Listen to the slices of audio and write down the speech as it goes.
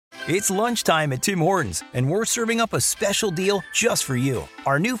It's lunchtime at Tim Hortons, and we're serving up a special deal just for you.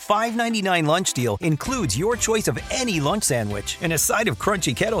 Our new $5.99 lunch deal includes your choice of any lunch sandwich and a side of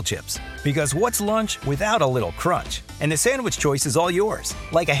crunchy kettle chips. Because what's lunch without a little crunch? And the sandwich choice is all yours,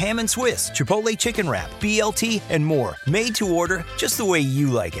 like a ham and Swiss, Chipotle chicken wrap, BLT, and more, made to order just the way you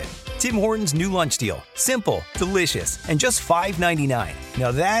like it. Tim Hortons' new lunch deal. Simple, delicious, and just $5.99.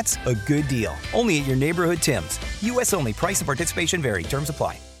 Now that's a good deal. Only at your neighborhood Tim's. U.S. only. Price and participation vary. Terms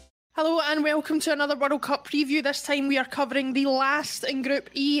apply. Hello and welcome to another World Cup preview. This time we are covering the last in Group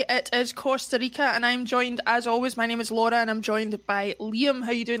E. It is Costa Rica, and I'm joined, as always, my name is Laura, and I'm joined by Liam.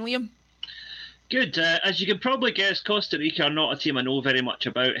 How you doing, Liam? Good. As you can probably guess, Costa Rica are not a team I know very much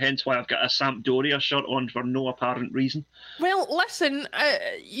about, hence why I've got a Sampdoria shirt on for no apparent reason. Well, listen,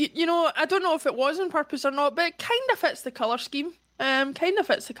 you know, I don't know if it was on purpose or not, but it kind of fits the colour scheme.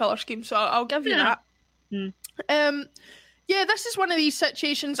 So I'll give you that. Yeah, this is one of these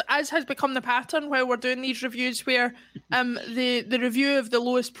situations, as has become the pattern while we're doing these reviews, where the review of the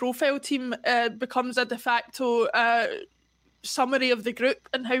lowest profile team becomes a de facto summary of the group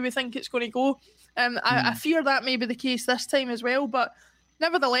and how we think it's going to go. I fear that may be the case this time as well, but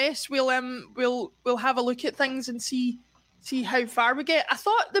nevertheless, we'll have a look at things and see how far we get. I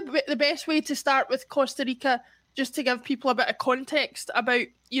thought the best way to start with Costa Rica, just to give people a bit of context about,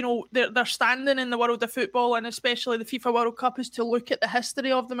 you know, their standing in the world of football and especially the FIFA World Cup, is to look at the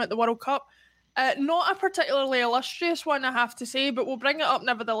history of them at the World Cup. Not a particularly illustrious one, I have to say, but we'll bring it up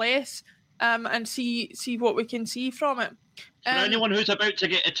nevertheless and see what we can see from it. For anyone who's about to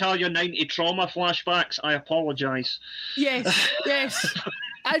get Italia 90 trauma flashbacks, I apologise. Yes.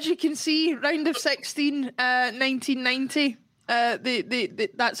 As you can see, round of 16, 1990,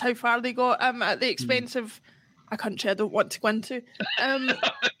 that's how far they got at the expense of a country I don't want to go into. But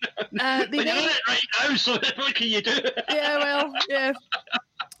you're in it right now, so what can you do? Yeah.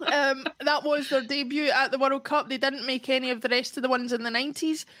 That was their debut at the World Cup. They didn't make any of the rest of the ones in the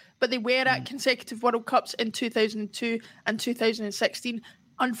 90s, but they were at consecutive World Cups in 2002 and 2016.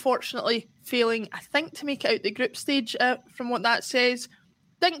 Unfortunately, failing, I think, to make it out the group stage from what that says.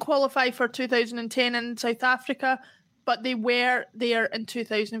 Didn't qualify for 2010 in South Africa, but they were there in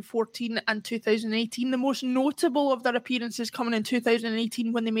 2014 and 2018. The most notable of their appearances coming in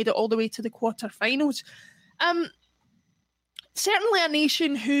 2018 when they made it all the way to the quarterfinals. Certainly a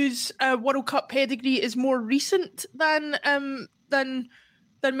nation whose World Cup pedigree is more recent than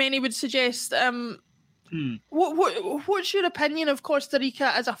many would suggest. What's your opinion of Costa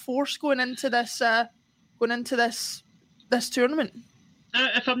Rica as a force going into this tournament?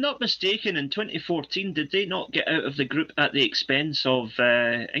 If I'm not mistaken, in 2014, did they not get out of the group at the expense of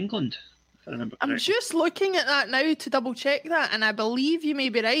England? If I remember correctly. I'm just looking at that now to double check that, and I believe you may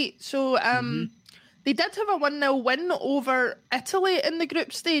be right. So they did have a 1-0 win over Italy in the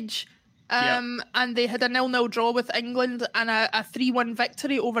group stage, and they had a 0-0 draw with England and a 3-1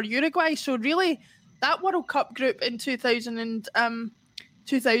 victory over Uruguay. So really, that World Cup group in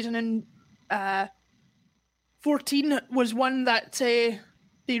 2014 was one that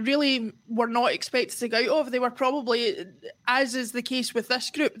they really were not expected to get out of. They were probably, as is the case with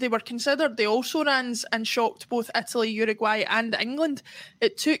this group, they were considered the also-rans and shocked both Italy, Uruguay and England.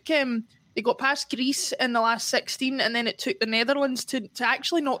 It took they got past Greece in the last 16, and then it took the Netherlands to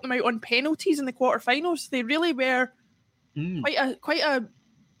actually knock them out on penalties in the quarterfinals. They really were quite a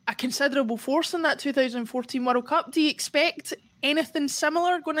considerable force in that 2014 World Cup. Do you expect anything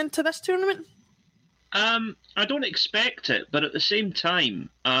similar going into this tournament? I don't expect it, but at the same time,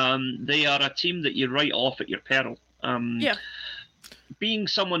 they are a team that you write off at your peril. Being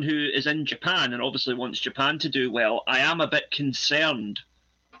someone who is in Japan and obviously wants Japan to do well, I am a bit concerned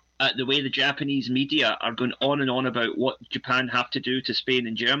at the way the Japanese media are going on and on about what Japan have to do to Spain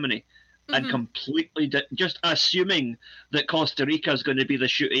and Germany, and completely just assuming that Costa Rica is going to be the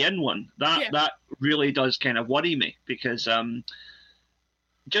shooty-in one. That really does kind of worry me, because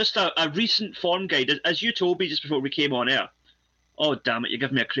just a recent form guide, as you told me just before we came on air. Oh, damn it, you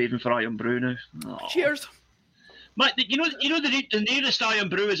give me a craving for Iron Brew now. Oh. Cheers. Mate, you know the nearest Iron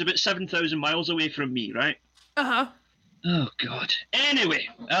Brew is about 7,000 miles away from me, right? Uh-huh. Oh, God. Anyway,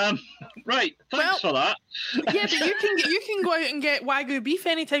 right, thanks for that. Yeah, but you can go out and get Wagyu beef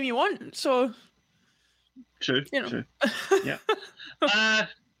anytime you want, so... True, true. Yeah. I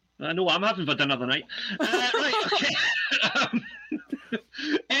know what I'm having for dinner tonight. Right, okay.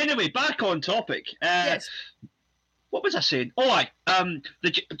 Anyway, back on topic. Yes. What was I saying?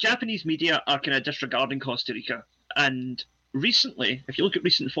 The Japanese media are kind of disregarding Costa Rica. And recently, if you look at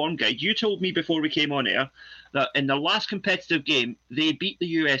recent form guide, you told me before we came on air that in their last competitive game, they beat the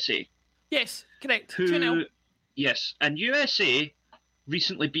USA. Yes, correct. 2-0. Yes, and USA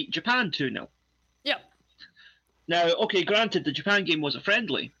recently beat Japan 2-0. Yeah. Now, okay, granted, the Japan game was a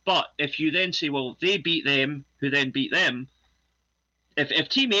friendly, but if you then say, well, they beat them, who then beat them, if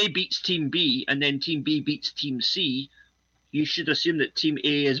Team A beats Team B and then Team B beats Team C, you should assume that Team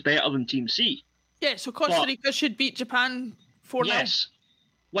A is better than Team C. Yeah, so Costa Rica should beat Japan 4-0. Yes.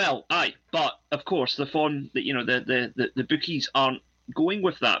 Well, aye, but of course the bookies aren't going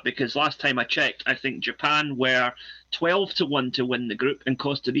with that, because last time I checked, I think Japan were 12-1 to win the group and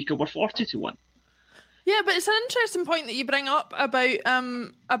Costa Rica were 40-1. Yeah, but it's an interesting point that you bring up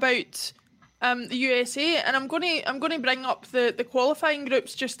about the USA, and I'm going to bring up the qualifying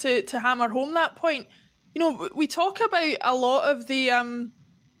groups just to hammer home that point. You know, we talk about a lot of the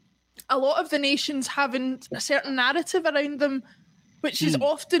nations having a certain narrative around them, which is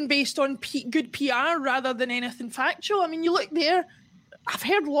often based on good PR rather than anything factual. I mean, you look there, I've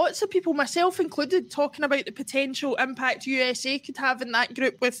heard lots of people, myself included, talking about the potential impact USA could have in that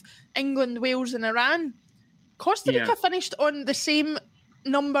group with England, Wales and Iran. Costa Rica finished on the same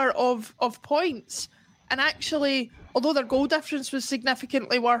number of points, and actually, although their goal difference was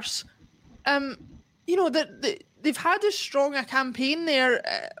significantly worse, you know, they've had as strong a campaign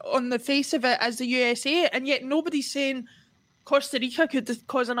there on the face of it as the USA, and yet nobody's saying Costa Rica could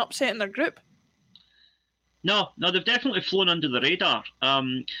cause an upset in their group. No, they've definitely flown under the radar.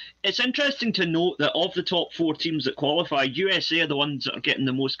 It's interesting to note that of the top 4 teams that qualify, USA are the ones that are getting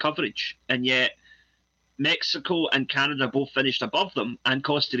the most coverage, and yet Mexico and Canada both finished above them, and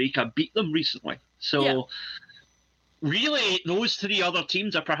Costa Rica beat them recently. So really, those 3 other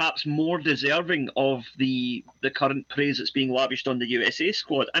teams are perhaps more deserving of the current praise that's being lavished on the USA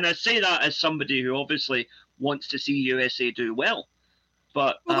squad. And I say that as somebody who obviously wants to see USA do well.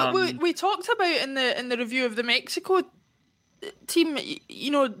 But we talked about in the review of the Mexico team,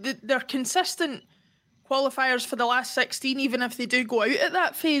 you know, they're consistent qualifiers for the last 16, even if they do go out at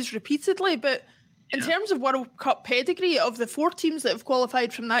that phase repeatedly. But in terms of World Cup pedigree, of the 4 teams that have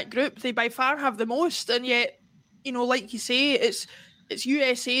qualified from that group, they by far have the most. And yet, you know, like you say, it's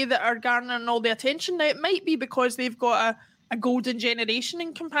USA that are garnering all the attention. Now, it might be because they've got a golden generation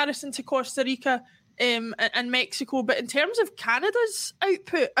in comparison to Costa Rica and Mexico. But in terms of Canada's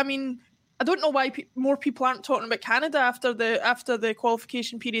output, I mean, I don't know why more people aren't talking about Canada after the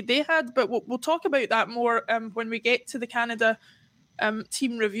qualification period they had, but we'll talk about that more when we get to the Canada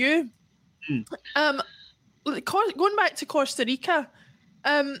team review. Going back to Costa Rica,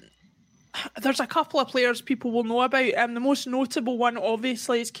 there's a couple of players people will know about. The most notable one,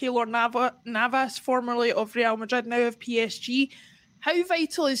 obviously, is Keylor Navas, formerly of Real Madrid, now of PSG. How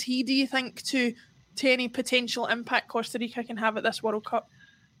vital is he, do you think, to any potential impact Costa Rica can have at this World Cup?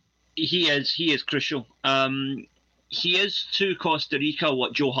 He is crucial. He is to Costa Rica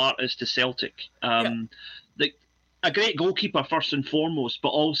what Joe Hart is to Celtic. A great goalkeeper first and foremost, but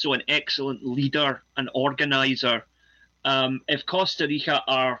also an excellent leader and organiser. If Costa Rica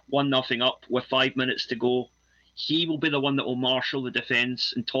are 1-0 up with 5 minutes to go, he will be the one that will marshal the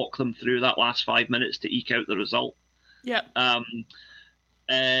defence and talk them through that last 5 minutes to eke out the result. Yeah.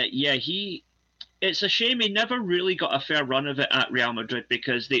 It's a shame he never really got a fair run of it at Real Madrid,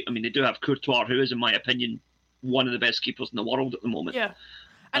 because they do have Courtois, who is, in my opinion, one of the best keepers in the world at the moment. Yeah.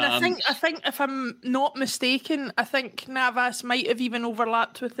 And I think if I'm not mistaken, I think Navas might have even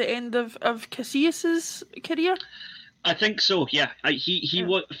overlapped with the end of Casillas' career. I think so. Yeah, he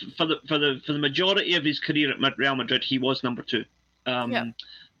was for the majority of his career at Real Madrid. He was number 2.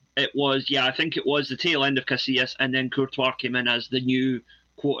 It was I think it was the tail end of Casillas, and then Courtois came in as the new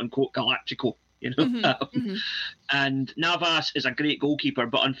quote unquote Galactico. You know, and Navas is a great goalkeeper,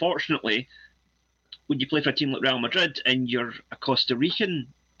 but unfortunately, when you play for a team like Real Madrid and you're a Costa Rican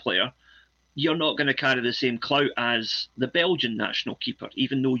player, you're not going to carry the same clout as the Belgian national keeper,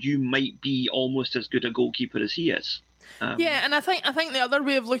 even though you might be almost as good a goalkeeper as he is. And I think the other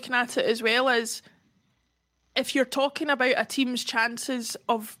way of looking at it as well is, if you're talking about a team's chances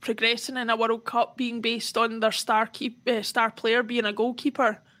of progressing in a World Cup being based on their star player being a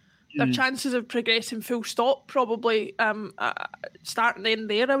goalkeeper, their chances of progressing full stop probably start and end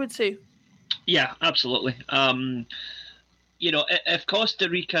there, I would say. Yeah, absolutely. If Costa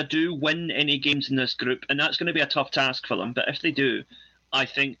Rica do win any games in this group, and that's going to be a tough task for them, but if they do, I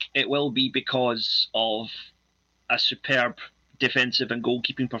think it will be because of a superb defensive and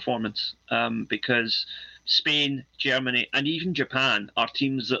goalkeeping performance. Because Spain, Germany, and even Japan are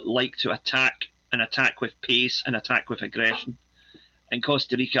teams that like to attack with pace and attack with aggression. And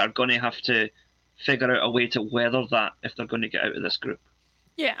Costa Rica are going to have to figure out a way to weather that if they're going to get out of this group.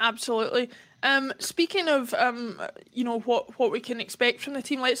 Yeah, absolutely. Speaking of, what we can expect from the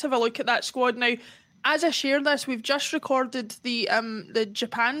team, let's have a look at that squad now. as I share this, we've just recorded the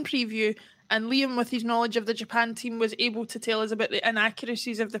Japan preview, and Liam, with his knowledge of the Japan team, was able to tell us about the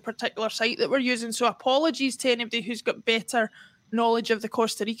inaccuracies of the particular site that we're using. So apologies to anybody who's got better knowledge of the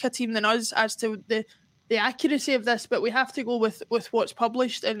Costa Rica team than us as to the accuracy of this, but we have to go with what's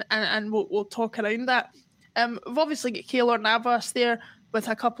published, and we'll talk around that. We've obviously got Keylor Navas there with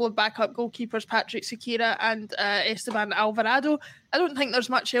a couple of backup goalkeepers, Patrick Sequeira and Esteban Alvarado. I don't think there's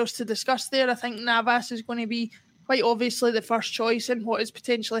much else to discuss there. I think Navas is going to be quite obviously the first choice in what is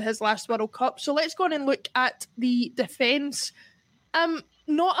potentially his last World Cup. So let's go on and look at the defence.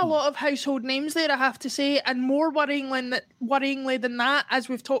 Not a lot of household names there, I have to say, and more worryingly than that, as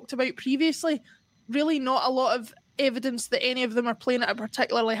we've talked about previously, really not a lot of evidence that any of them are playing at a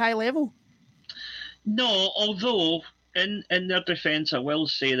particularly high level. No, although in their defence, I will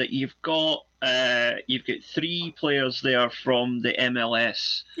say that you've got 3 players there from the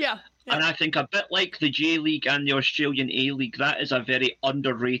MLS. Yeah. And I think a bit like the J League and the Australian A League, that is a very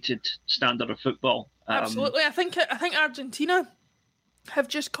underrated standard of football. Absolutely. I think Argentina have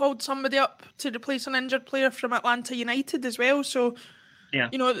just called somebody up to replace an injured player from Atlanta United as well. So, yeah,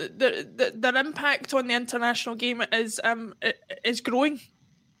 you know, their impact on the international game is growing.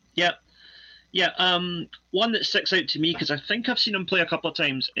 Yeah. Yeah, one that sticks out to me, because I think I've seen him play a couple of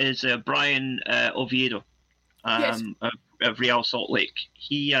times, is Brian Oviedo of Real Salt Lake.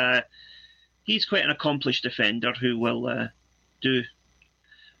 He's quite an accomplished defender who will do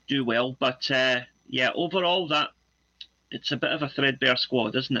well. But overall, that it's a bit of a threadbare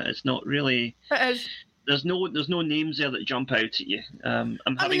squad, isn't it? It's not really. It is. There's no names there that jump out at you.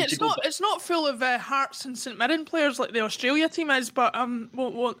 It's not full of Hearts and St Mirren players like the Australia team is, but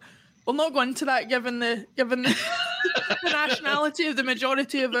we'll not go into that given the the nationality of the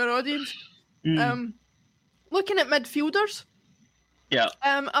majority of our audience. Looking at midfielders,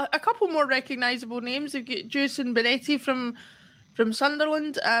 a couple more recognisable names. We've got Jason Benetti from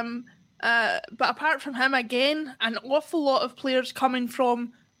Sunderland, but apart from him, again, an awful lot of players coming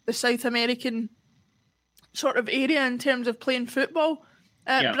from the South American sort of area in terms of playing football.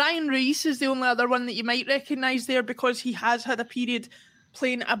 Brian Ruiz is the only other one that you might recognise there, because he has had a period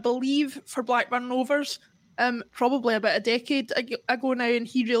playing, I believe, for Blackburn Rovers, probably about a decade ago now, and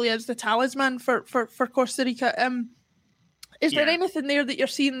he really is the talisman for Costa Rica. Is there anything there that you're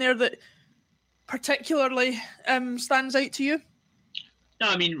seeing there that particularly stands out to you? No,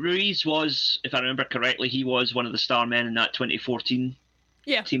 I mean, Ruiz was, if I remember correctly, he was one of the star men in that 2014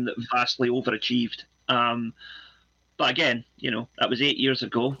 team that vastly overachieved. But again, that was 8 years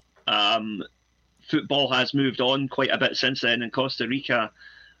ago. Football has moved on quite a bit since then, and Costa Rica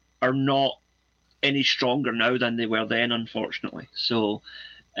are not any stronger now than they were then, unfortunately. So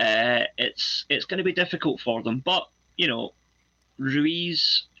it's going to be difficult for them. But,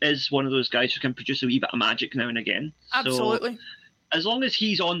 Ruiz is one of those guys who can produce a wee bit of magic now and again. Absolutely. So as long as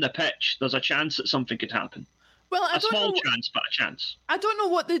he's on the pitch, there's a chance that something could happen. Well, a small chance, but a chance. I don't know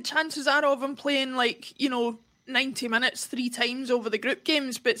what the chances are of him playing 90 minutes 3 times over the group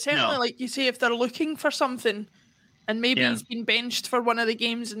games, but certainly, like you say, if they're looking for something and maybe he's been benched for one of the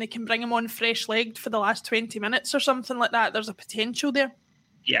games and they can bring him on fresh-legged for the last 20 minutes or something like that, there's a potential there.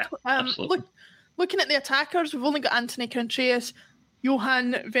 Yeah, absolutely. Looking at the attackers, we've only got Anthony Contreras,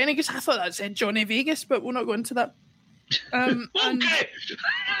 Johan Venegas. I thought that said Johnny Vegas, but we'll not go into that. I'm hungry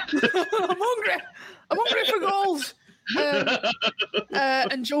for goals.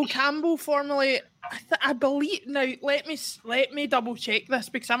 And Joe Campbell, formerly, I believe. Now, let me double check this,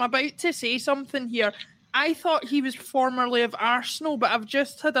 because I'm about to say something here. I thought he was formerly of Arsenal, but I've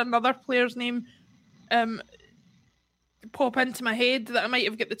just had another player's name pop into my head that I might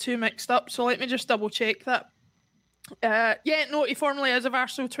have got the two mixed up. So let me just double check that. He formerly is of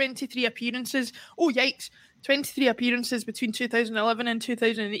Arsenal. 23 appearances. Oh, yikes. 23 appearances between 2011 and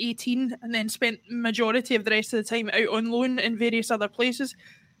 2018, and then spent majority of the rest of the time out on loan in various other places.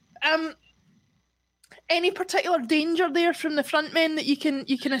 Any particular danger there from the front men that you can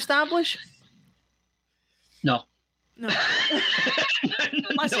establish? No. Listen,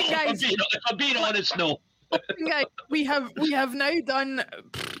 guys. If I'm being honest, no. Guys, we have now done.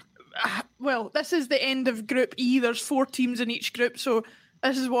 Well, this is the end of Group E. There's 4 teams in each group, so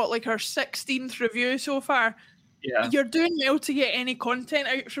this is our 16th review so far. Yeah. You're doing well to get any content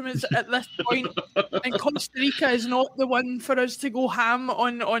out from us at this point, and Costa Rica is not the one for us to go ham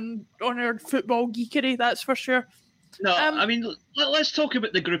on our football geekery, that's for sure. No, I mean, let's talk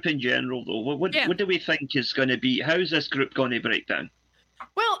about the group in general, though. What do we think is going to be? How's this group going to break down?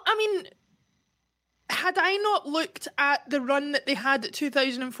 Well, I mean, had I not looked at the run that they had at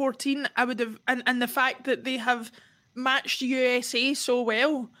 2014, I would have, and the fact that they have matched USA so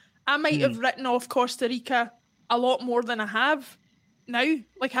well, I might have written off Costa Rica a lot more than I have now.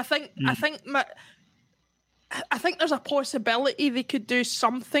 Like, I think there's a possibility they could do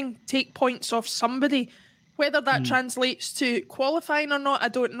something, take points off somebody. Whether that translates to qualifying or not, I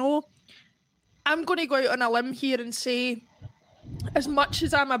don't know. I'm going to go out on a limb here and say, as much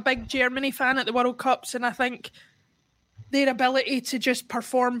as I'm a big Germany fan at the World Cups, and I think their ability to just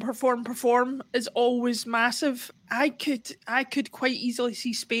perform is always massive, I could quite easily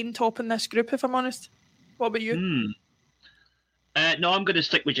see Spain topping this group, if I'm honest. What about you? No, I'm going to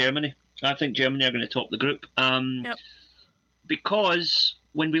stick with Germany. I think Germany are going to top the group. Because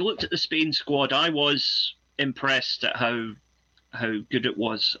when we looked at the Spain squad, I was impressed at how good it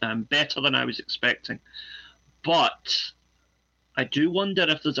was. Better than I was expecting. But I do wonder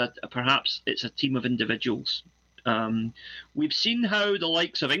if there's perhaps it's a team of individuals. We've seen how the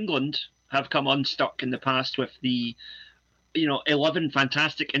likes of England have come unstuck in the past with the 11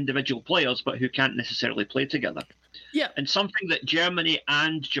 fantastic individual players, but who can't necessarily play together. Yeah. And something that Germany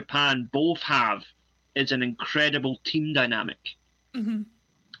and Japan both have is an incredible team dynamic. Mm-hmm.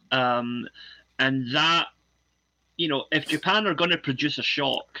 And that, if Japan are going to produce a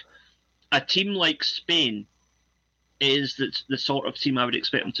shock, a team like Spain is the sort of team I would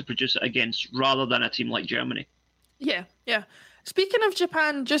expect them to produce it against, rather than a team like Germany. Yeah. Speaking of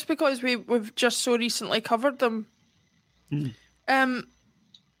Japan, just because we've just so recently covered them,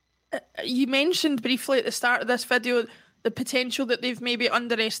 you mentioned briefly at the start of this video the potential that they've maybe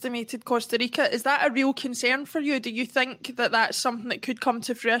underestimated Costa Rica. Is that a real concern for you? Do you think that that's something that could come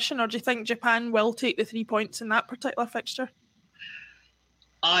to fruition, or do you think Japan will take the 3 points in that particular fixture?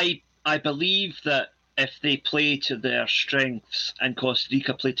 I believe that if they play to their strengths and Costa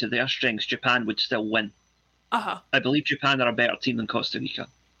Rica play to their strengths, Japan would still win. I believe Japan are a better team than Costa Rica.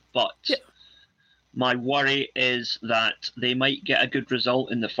 But my worry is that they might get a good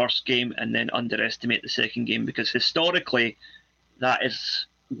result in the first game and then underestimate the second game, because historically that is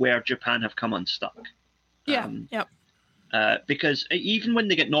where Japan have come unstuck. Because even when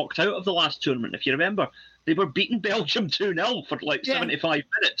they get knocked out of the last tournament, if you remember, they were beating Belgium 2-0 for 75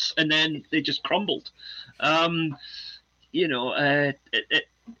 minutes, and then they just crumbled.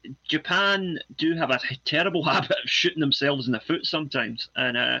 Japan do have a terrible habit of shooting themselves in the foot sometimes,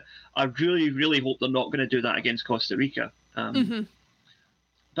 and I really, really hope they're not going to do that against Costa Rica. But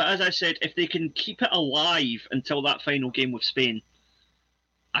as I said, if they can keep it alive until that final game with Spain,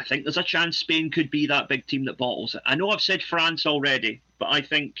 I think there's a chance Spain could be that big team that bottles it. I know I've said France already, but I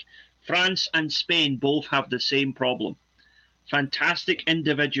think France and Spain both have the same problem. Fantastic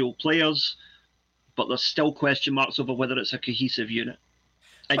individual players, but there's still question marks over whether it's a cohesive unit.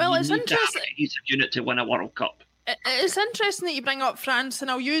 And it's interesting to have a cohesive unit to win a World Cup. It's interesting that you bring up France,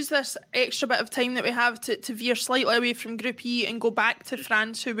 and I'll use this extra bit of time that we have to veer slightly away from Group E and go back to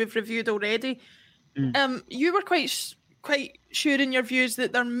France, who we've reviewed already. You were quite sure in your views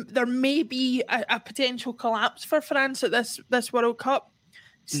that there may be a potential collapse for France at this World Cup.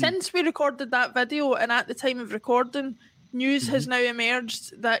 Since we recorded that video, and at the time of recording, news has now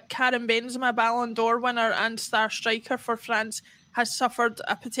emerged that Karim Benzema, Ballon d'Or winner and star striker for France, has suffered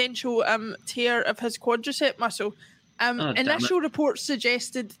a potential tear of his quadricep muscle. Initial reports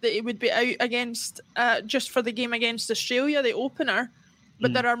suggested that he would be out against just for the game against Australia, the opener,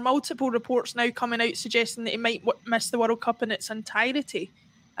 but there are multiple reports now coming out suggesting that he might miss the World Cup in its entirety.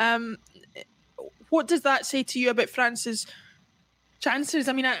 What does that say to you about France's chances?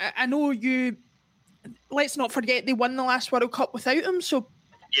 I mean, I know you... Let's not forget they won the last World Cup without him, so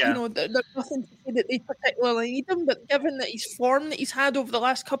there's nothing to say that they particularly need him, but given that his form that he's had over the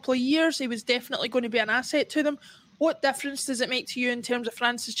last couple of years, he was definitely going to be an asset to them. What difference does it make to you in terms of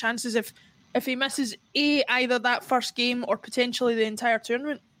France's chances if he misses either that first game or potentially the entire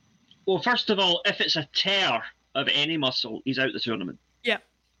tournament? Well, first of all, if it's a tear of any muscle, he's out the tournament. Yeah.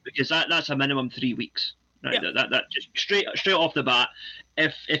 Because that's a minimum 3 weeks. Right? Yeah. That just straight off the bat,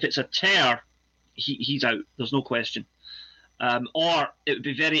 if it's a tear, he's out. There's no question. Or it would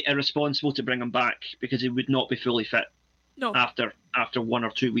be very irresponsible to bring him back, because he would not be fully fit after 1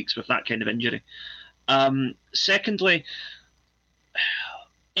 or 2 weeks with that kind of injury. Secondly,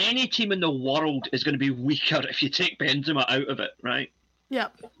 any team in the world is going to be weaker if you take Benzema out of it, right? Yeah.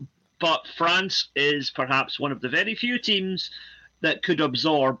 But France is perhaps one of the very few teams that could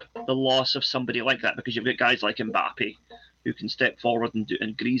absorb the loss of somebody like that, because you've got guys like Mbappe who can step forward and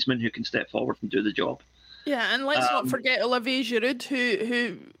Griezmann who can step forward and do the job. Yeah, and let's not forget Olivier Giroud,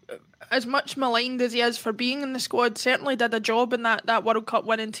 who, as much maligned as he is for being in the squad, certainly did a job in that World Cup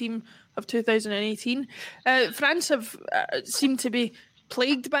winning team of 2018. France have seemed to be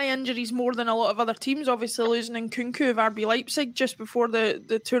plagued by injuries more than a lot of other teams, obviously losing Nkunku of RB Leipzig just before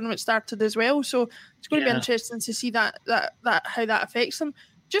the tournament started as well. So it's going to be interesting to see that how that affects them.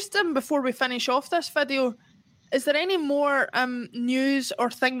 Just before we finish off this video, is there any more news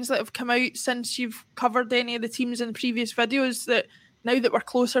or things that have come out since you've covered any of the teams in previous videos that now that we're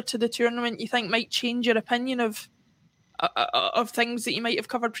closer to the tournament you think might change your opinion of things that you might have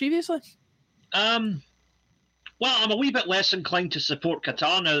covered previously? Well, I'm a wee bit less inclined to support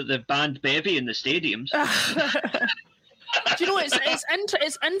Qatar now that they've banned bevy in the stadiums. Do you know,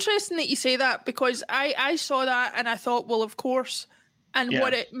 it's interesting that you say that, because I saw that and I thought, well, of course. And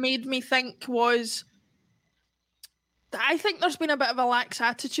what it made me think was, I think there's been a bit of a lax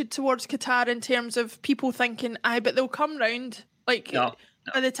attitude towards Qatar in terms of people thinking, but they'll come round. Like,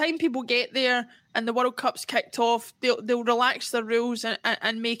 by the time people get there and the World Cup's kicked off, they'll relax their rules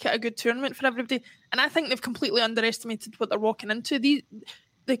and make it a good tournament for everybody. And I think they've completely underestimated what they're walking into. The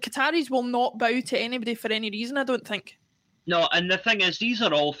Qataris will not bow to anybody for any reason, I don't think. No, and the thing is, these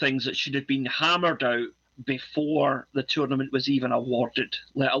are all things that should have been hammered out before the tournament was even awarded,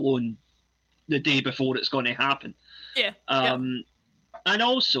 let alone the day before it's going to happen. Yeah. And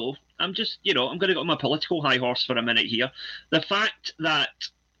also, I'm just, I'm going to go on my political high horse for a minute here. The fact that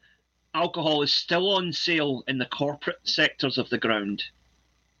alcohol is still on sale in the corporate sectors of the ground,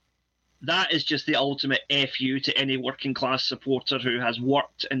 that is just the ultimate FU to any working class supporter who has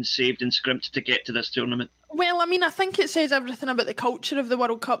worked and saved and scrimped to get to this tournament. Well, I mean, I think it says everything about the culture of the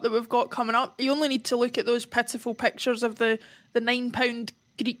World Cup that we've got coming up. You only need to look at those pitiful pictures of the £9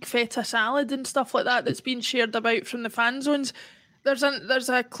 Greek feta salad and stuff like that that's being shared about from the fan zones. There's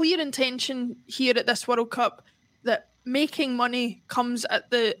a clear intention here at this World Cup that making money comes at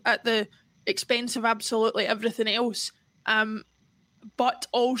the expense of absolutely everything else. But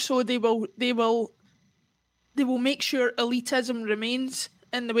also they will make sure elitism remains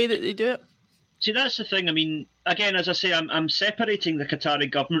in the way that they do it. See, that's the thing. I mean, again, as I say, I'm separating the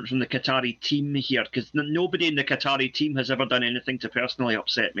Qatari government from the Qatari team here, because nobody in the Qatari team has ever done anything to personally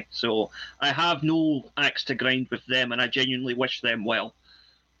upset me. So I have no axe to grind with them, and I genuinely wish them well.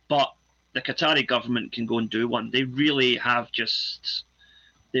 But the Qatari government can go and do one. They really have just...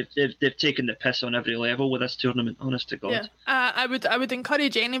 They've taken the piss on every level with this tournament, honest to God. Yeah, I would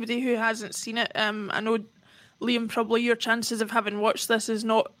encourage anybody who hasn't seen it. I know, Liam, probably your chances of having watched this is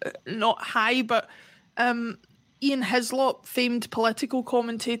not high, but Ian Hislop, famed political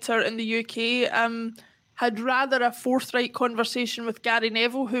commentator in the UK, had rather a forthright conversation with Gary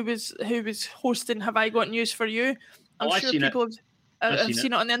Neville, who was hosting Have I Got News For You. I'm sure people have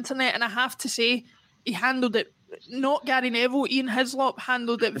seen it on the internet, and I have to say, he handled it. Not Gary Neville, Ian Hislop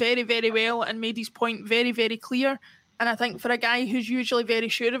handled it very, very well and made his point very, very clear. And I think for a guy who's usually very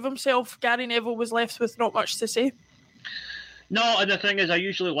sure of himself, Gary Neville was left with not much to say. No, and the thing is, I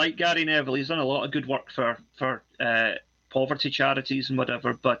usually like Gary Neville. He's done a lot of good work for poverty charities and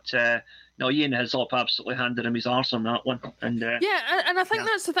whatever. But no, Ian Hislop absolutely handed him his arse on that one. And and I think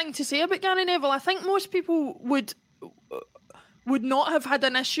that's the thing to say about Gary Neville. I think most people would not have had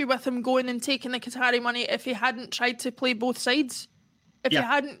an issue with him going and taking the Qatari money if he hadn't tried to play both sides. If he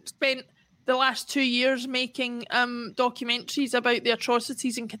hadn't spent the last 2 years making documentaries about the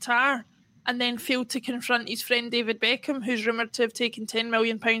atrocities in Qatar and then failed to confront his friend David Beckham, who's rumoured to have taken £10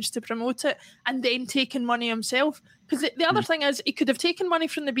 million to promote it, and then taken money himself. Because the other thing is, he could have taken money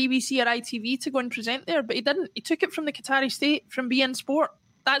from the BBC or ITV to go and present there, but he didn't. He took it from the Qatari state, from beIN Sport.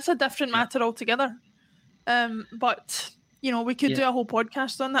 That's a different matter altogether. But... we could do a whole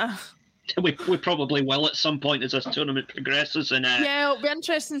podcast on that. We probably will at some point as this tournament progresses. And it'll be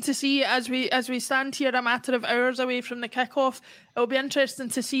interesting to see as we stand here a matter of hours away from the kickoff. It'll be interesting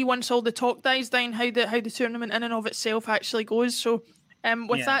to see once all the talk dies down how the tournament in and of itself actually goes. So,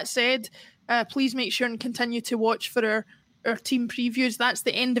 with that said, please make sure and continue to watch for our team previews. That's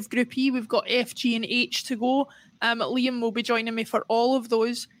the end of Group E. We've got F, G, and H to go. Liam will be joining me for all of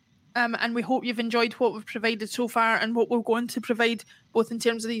those. And we hope you've enjoyed what we've provided so far and what we're going to provide both in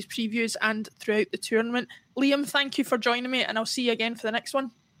terms of these previews and throughout the tournament. Liam, thank you for joining me, and I'll see you again for the next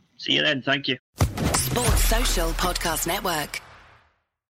one. See you then. Thank you. Sports Social Podcast Network.